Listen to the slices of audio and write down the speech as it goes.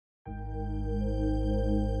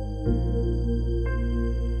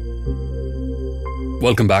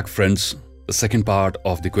Welcome back, friends. The second part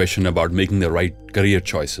of the question about making the right career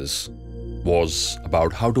choices was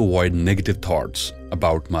about how to avoid negative thoughts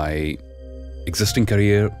about my existing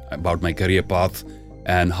career, about my career path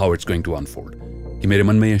and how it's going to unfold. कि मेरे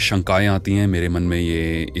मन में ये शंकाएं आती हैं, मेरे मन में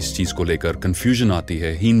ये इस चीज़ को लेकर कन्फ्यूजन आती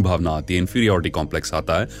है, हीन भावना आती है, इन्फीरियरिटी कॉम्प्लेक्स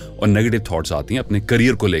आता है और नेगेटिव थॉट्स आती हैं अपने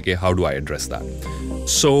करियर को लेके. How do I address that?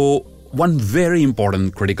 So one very important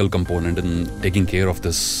critical component in taking care of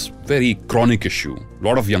this very chronic issue, a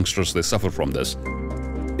lot of youngsters, they suffer from this,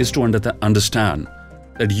 is to understand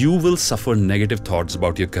that you will suffer negative thoughts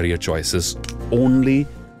about your career choices only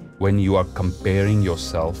when you are comparing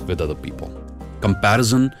yourself with other people.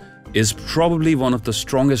 Comparison is probably one of the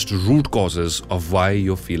strongest root causes of why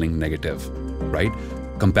you're feeling negative, right?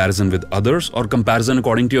 Comparison with others or comparison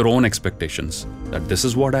according to your own expectations. That this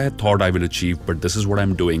is what I had thought I will achieve, but this is what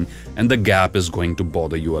I'm doing, and the gap is going to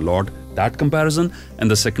bother you a lot. That comparison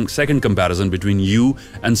and the second comparison between you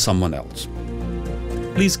and someone else.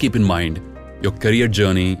 Please keep in mind, your career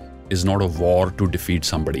journey is not a war to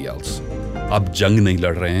defeat somebody else. आप जंग नहीं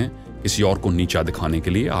लड़ रहे हैं किसी और को नीचा दिखाने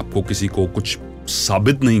के लिए, आपको किसी को कुछ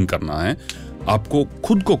साबित नहीं करना है, आपको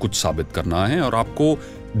खुद को कुछ साबित करना है और आपको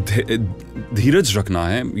धीरज रखना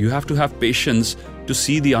है. You have to have patience to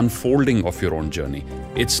see the unfolding of your own journey.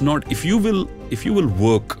 It's not, if you will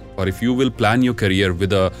work or if you will plan your career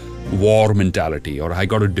with a war mentality or I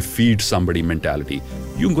got to defeat somebody mentality,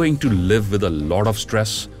 you're going to live with a lot of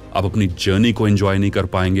stress. आप अपनी journey को enjoy नहीं कर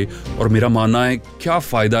पाएंगे और मेरा मानना है क्या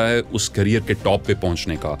फ़ायदा है उस करियर के टॉप पे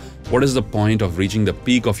पहुंचने का. What is the point of reaching the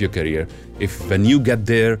peak of your career if when you get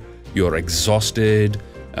there you're exhausted,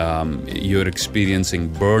 you're experiencing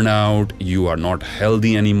burnout, you are not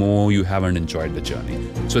healthy anymore, you haven't enjoyed the journey.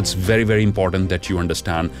 So it's very, very important that you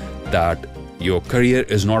understand that your career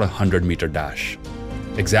is not a 100-meter dash.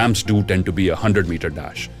 Exams do tend to be a 100-meter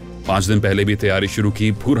dash. 5 दिन पहले भी तैयारी शुरू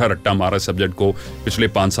की, पूरा रट्टा मारा subject को, पिछले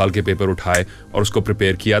 5 साल के पेपर उठाए और उसको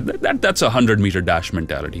प्रिपेयर किया. That's a 100-meter dash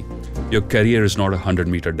mentality. Your career is not a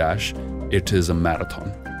 100-meter dash, it is a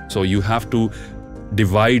marathon. So you have to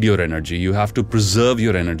divide your energy, you have to preserve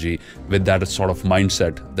your energy with that sort of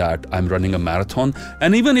mindset that I'm running a marathon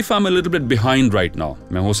and even if I'm a little bit behind right now,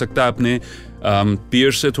 मैं हो सकता है अपने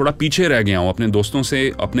peers से थोड़ा पीछे रह गया हूँ, अपने दोस्तों से,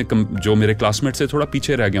 अपने जो मेरे क्लासमेट से थोड़ा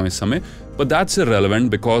पीछे रह गया हूँ इस समय, but that's irrelevant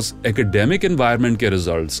because academic environment के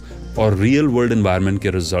results और real world environment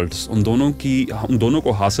के results उन दोनों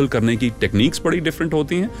को हासिल करने की टेक्निक्स बड़ी डिफरेंट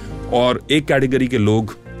होती हैं और एक कैटेगरी के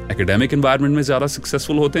लोग एकेडमिक एनवायरनमेंट में ज़्यादा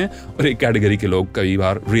सक्सेसफुल होते हैं और एक कैटेगरी के लोग कई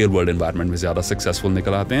बार रियल वर्ल्ड एनवायरनमेंट में ज़्यादा सक्सेसफुल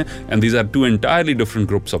निकल आते हैं. And these are two entirely different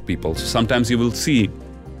groups of people. Sometimes you will see,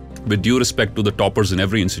 with due respect to the toppers in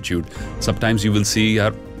every institute, sometimes you will see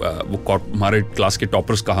यार वो हमारे क्लास के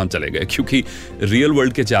toppers कहाँ चले गए क्योंकि रियल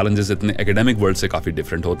वर्ल्ड के चैलेंजेस इतने एकेडमिक वर्ल्ड से काफ़ी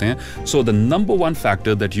डिफरेंट होते हैं. So the number one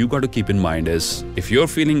factor that you got to keep in mind is if you are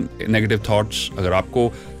feeling negative thoughts, अगर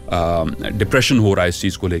आपको डिप्रेशन हो रहा है इस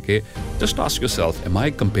चीज़ को लेके, just ask yourself, am I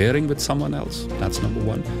comparing with someone else? That's number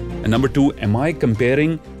one. And number two, am I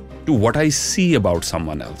comparing to what I see about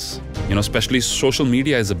someone else? You know, especially social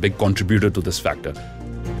media is a big contributor to this factor.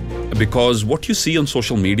 Because what you see on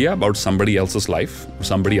social media about somebody else's life,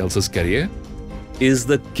 somebody else's career, is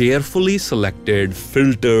the carefully selected,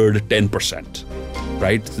 filtered 10%.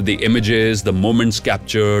 Right? The images, the moments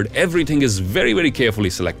captured, everything is very, very carefully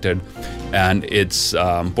selected. And it's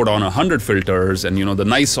put on 100 filters and, you know, the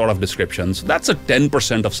nice sort of descriptions. That's a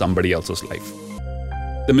 10% of somebody else's life.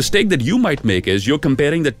 The mistake that you might make is you're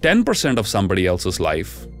comparing the 10% of somebody else's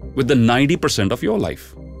life with the 90% of your life.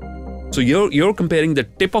 So you're comparing the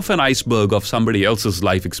tip of an iceberg of somebody else's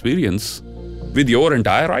life experience with your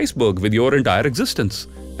entire iceberg, with your entire existence.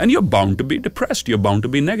 And you're bound to be depressed, you're bound to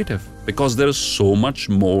be negative because there is so much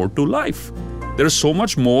more to life. There is so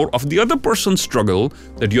much more of the other person's struggle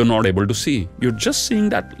that you're not able to see. You're just seeing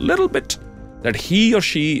that little bit that he or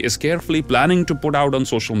she is carefully planning to put out on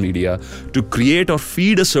social media to create or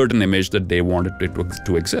feed a certain image that they wanted it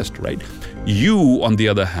to exist, right? You, on the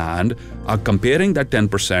other hand, are comparing that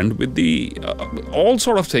 10% with the all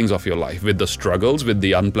sort of things of your life, with the struggles, with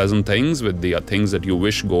the unpleasant things, with the things that you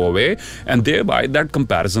wish go away, and thereby that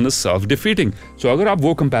comparison is self-defeating. So अगर आप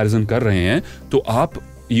वो comparison कर रहे हैं तो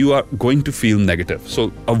you are going to feel negative. So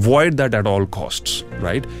avoid that at all costs,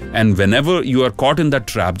 right? And whenever you are caught in that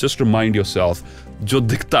trap, just remind yourself, जो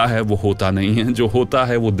दिखता है वो होता नहीं है, जो होता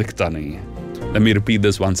है वो दिखता नहीं है. Let me repeat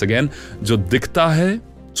this once again. जो दिखता है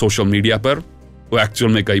सोशल मीडिया पर वो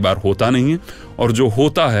एक्चुअल में कई बार होता नहीं है और जो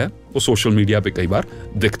होता है वो सोशल मीडिया पे कई बार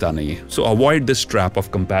दिखता नहीं है. So avoid this trap of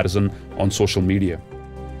comparison on social media.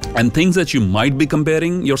 And things that you might be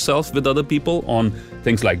comparing yourself with other people on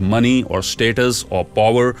things like money or status or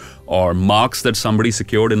power or marks that somebody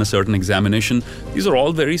secured in a certain examination, these are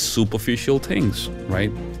all very superficial things,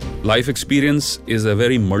 right? Life experience is a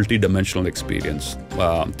very multi-dimensional experience.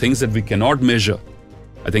 Things that we cannot measure.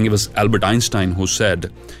 I think it was Albert Einstein who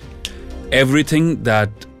said, everything that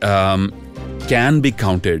can be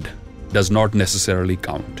counted does not necessarily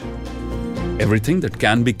count. Everything that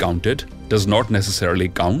can be counted does not necessarily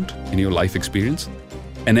count in your life experience,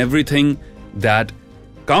 and everything that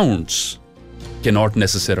counts cannot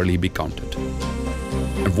necessarily be counted.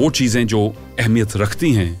 And वो चीजें जो अहमियत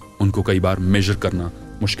रखती हैं उनको कई बार measure करना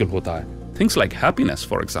मुश्किल होता है. Things like happiness,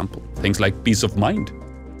 for example, things like peace of mind,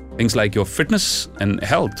 things like your fitness and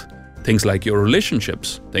health, things like your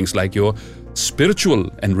relationships, things like your spiritual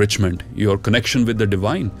enrichment, your connection with the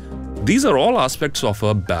divine. These are all aspects of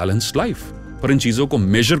a balanced life. पर इन चीज़ों को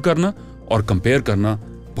measure करना और compare करना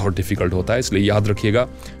बहुत difficult होता है. इसलिए याद रखिएगा,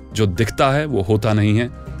 जो दिखता है वो होता नहीं है,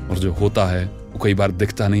 और जो होता है वो कई बार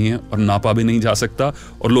दिखता नहीं है और नापा भी नहीं जा सकता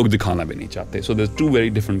और लोग दिखाना भी नहीं चाहते. So there's two very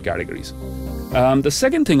different categories. The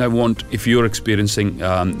second thing I want, if you're experiencing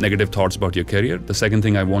negative thoughts about your career, the second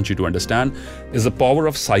thing I want you to understand is the power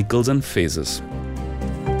of cycles and phases.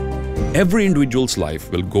 Every individual's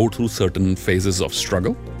life will go through certain phases of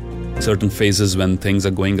struggle, certain phases when things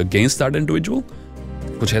are going against that individual.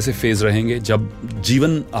 कुछ ऐसे phase रहेंगे जब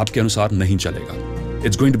जीवन आपके अनुसार नहीं चलेगा.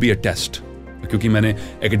 It's going to be a test. क्योंकि मैंने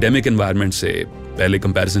एकेडमिक एनवायरनमेंट से पहले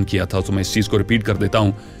कंपैरिजन किया था, तो मैं इस चीज को रिपीट कर देता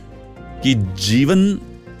हूं कि जीवन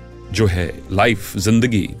जो है, लाइफ,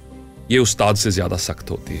 जिंदगी, ये उस्ताद से ज्यादा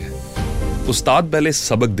सख्त होती है. उस्ताद पहले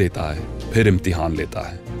सबक देता है, फिर इम्तिहान लेता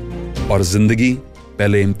है, और जिंदगी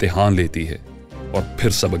पहले इम्तिहान लेती है और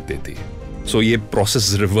फिर सबक देती है. सो ये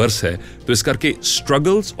प्रोसेस रिवर्स है. तो इस करके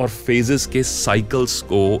स्ट्रगल्स और फेजेस के साइकिल्स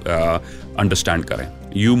को अंडरस्टैंड करें.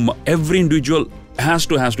 Every individual has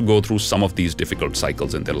to go through some of these difficult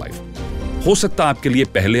cycles in their life. हो सकता है आपके लिए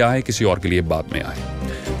पहले आए, किसी और के लिए बाद में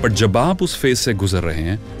आए, बट जब आप उस फेज से गुजर रहे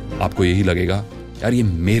हैं, आपको यही लगेगा, यार ये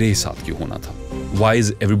मेरे साथ क्यों होना था. Why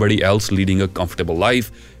is everybody else leading a comfortable life?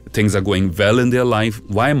 Things are going well in their life.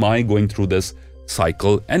 Why am I going through this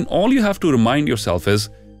cycle? And all you have to remind yourself is,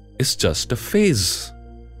 it's just a phase.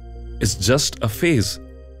 It's just a phase.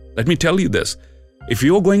 Let me tell you this. If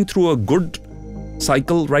you're going through a good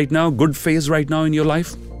cycle right now, good phase right now in your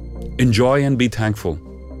life, enjoy and be thankful.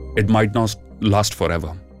 It might not last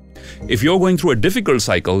forever. If you're going through a difficult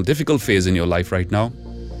cycle, difficult phase in your life right now,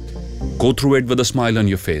 go through it with a smile on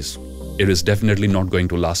your face. It is definitely not going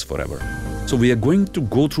to last forever. So we are going to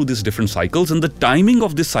go through these different cycles, and the timing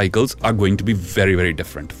of these cycles are going to be very, very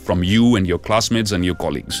different from you and your classmates and your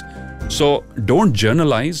colleagues. So don't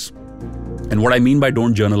generalize. And what I mean by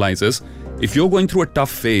don't generalize is, if you're going through a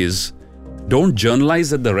tough phase, don't generalize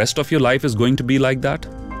that the rest of your life is going to be like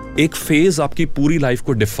that. एक phase आपकी पूरी life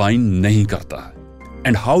को define नहीं करता है.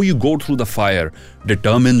 And how you go through the fire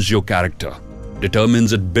determines your character.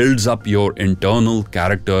 Determines, it builds up your internal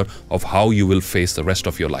character of how you will face the rest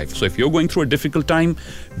of your life. So if you're going through a difficult time,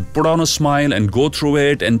 put on a smile and go through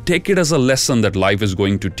it and take it as a lesson that life is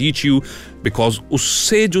going to teach you, because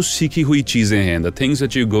usse jo seekhi hui cheezein hain, the things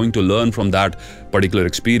that you're going to learn from that particular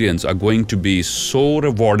experience are going to be so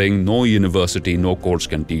rewarding. No university, no course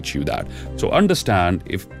can teach you that. So understand,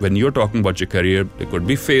 if when you're talking about your career, there could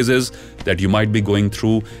be phases that you might be going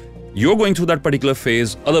through. You're going through that particular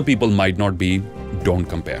phase, other people might not be. Don't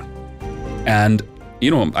compare. And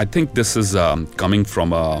I think this is coming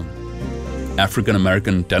from a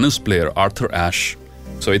African-American tennis player, Arthur Ashe.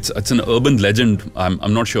 So it's an urban legend.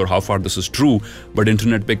 I'm not sure how far this is true, but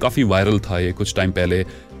internet pe काफी viral था ये कुछ time पहले,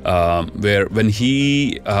 where when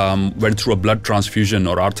he went through a blood transfusion,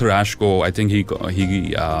 or Arthur Ashe ko, I think he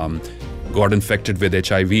got infected with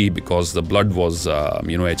HIV because the blood was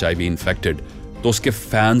HIV infected. तो उसके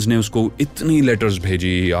fans ने उसको इतनी लेटर्स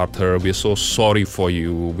भेजी, Arthur, we are so sorry for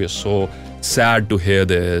you, we are so sad to hear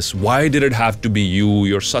this. Why did it have to be you?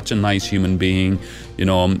 You're such a nice human being.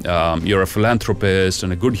 You're a philanthropist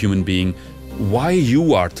and a good human being. Why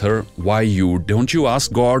you, Arthur? Why you? Don't you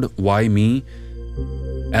ask God, why me?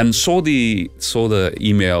 And so the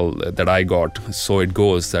email that I got, so it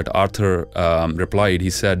goes that Arthur replied, he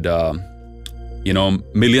said,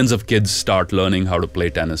 millions of kids start learning how to play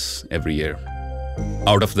tennis every year.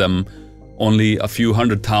 Out of them, only a few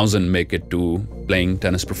 100,000 make it to playing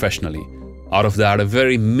tennis professionally. Out of that, a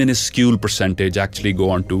very minuscule percentage actually go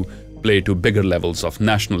on to play to bigger levels of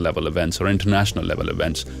national level events or international level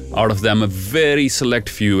events. Out of them, a very select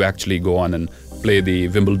few actually go on and play the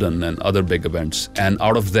Wimbledon and other big events. And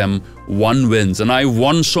out of them, one wins. And I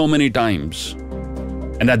won so many times.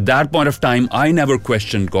 And at that point of time, I never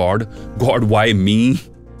questioned God. God, why me?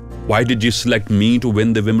 Why did you select me to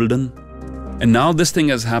win the Wimbledon? And now this thing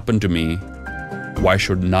has happened to me. Why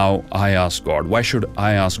should now I ask God? Why should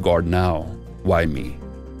I ask God now? Why me?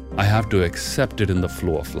 I have to accept it in the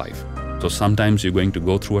flow of life. So sometimes you're going to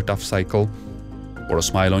go through a tough cycle. Put a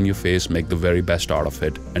smile on your face, make the very best out of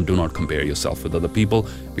it, and do not compare yourself with other people,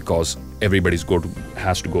 because everybody's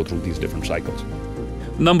has to go through these different cycles.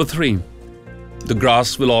 Number 3, the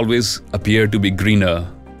grass will always appear to be greener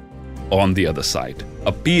on the other side.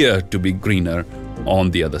 Appear to be greener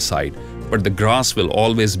on the other side. But the grass will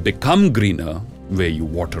always become greener where you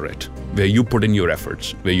water it, where you put in your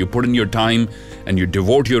efforts, where you put in your time and you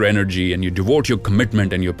devote your energy and you devote your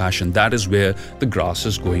commitment and your passion. That is where the grass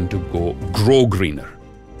is going to grow greener.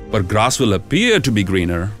 But grass will appear to be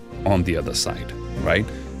greener on the other side, right?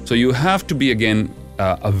 So you have to be again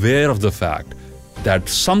aware of the fact that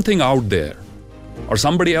something out there or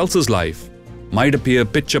somebody else's life might appear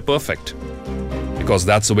picture perfect because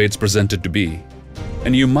that's the way it's presented to be.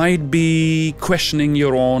 And you might be questioning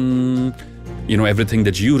your own, everything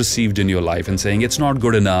that you received in your life and saying it's not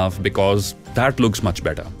good enough because that looks much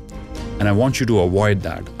better. And I want you to avoid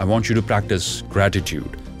that. I want you to practice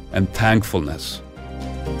gratitude and thankfulness.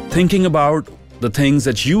 Thinking about the things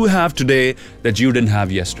that you have today that you didn't have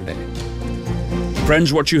yesterday.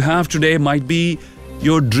 Friends, what you have today might be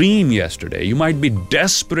your dream yesterday. You might be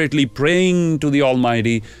desperately praying to the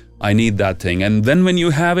Almighty, I need that thing. And then when you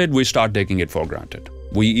have it, we start taking it for granted.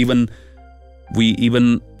 We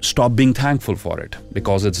even stop being thankful for it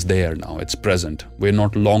because it's there now, it's present. We're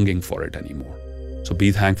not longing for it anymore. So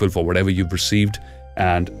be thankful for whatever you've received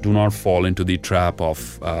and do not fall into the trap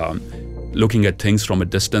of looking at things from a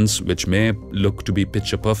distance which may look to be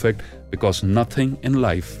picture perfect, because nothing in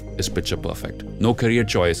life is picture perfect. No career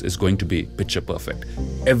choice is going to be picture perfect.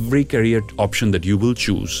 Every career option that you will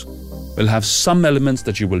choose will have some elements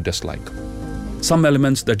that you will dislike, some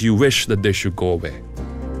elements that you wish that they should go away.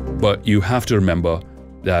 But you have to remember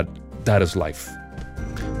that that is life.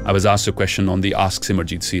 I was asked a question on the Ask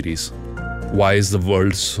Simarjeet series, why is the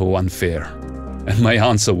world so unfair? And my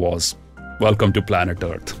answer was, welcome to planet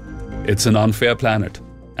Earth. It's an unfair planet.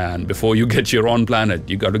 And before you get your own planet,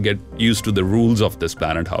 you got to get used to the rules of this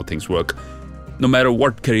planet, how things work. No matter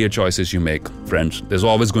what career choices you make, friends, there's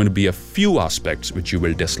always going to be a few aspects which you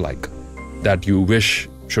will dislike, that you wish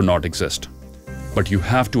should not exist. But you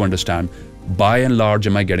have to understand, by and large,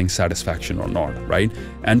 am I getting satisfaction or not, right?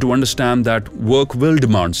 And to understand that work will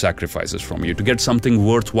demand sacrifices from you to get something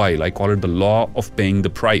worthwhile. I call it the law of paying the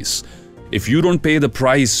price. If you don't pay the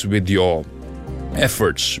price with your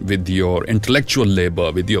efforts, with your intellectual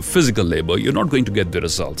labor, with your physical labor, you're not going to get the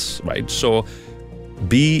results, right? So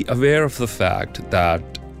be aware of the fact that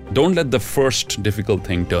don't let the first difficult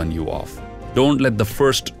thing turn you off. Don't let the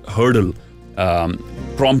first hurdle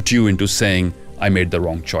prompt you into saying, I made the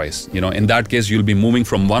wrong choice. In that case, you'll be moving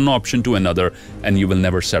from one option to another and you will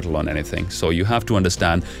never settle on anything. So you have to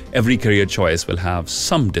understand every career choice will have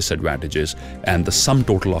some disadvantages, and the sum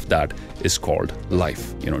total of that is called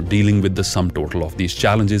life. Dealing with the sum total of these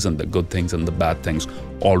challenges and the good things and the bad things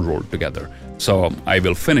all rolled together. So I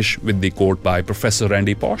will finish with the quote by Professor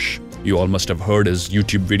Randy Pausch. You all must have heard his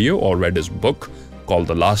YouTube video or read his book called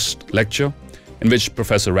The Last Lecture, in which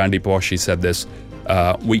Professor Randy Pausch, he said this,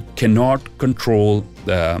 we cannot control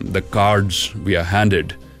the cards we are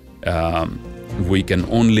handed. We can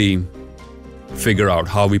only figure out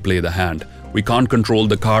how we play the hand. We can't control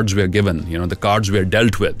the cards we are given, the cards we are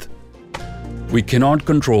dealt with. We cannot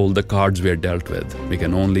control the cards we are dealt with. We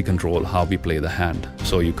can only control how we play the hand.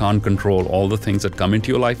 So you can't control all the things that come into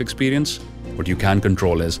your life experience. What you can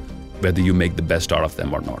control is whether you make the best out of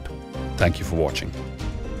them or not. Thank you for watching.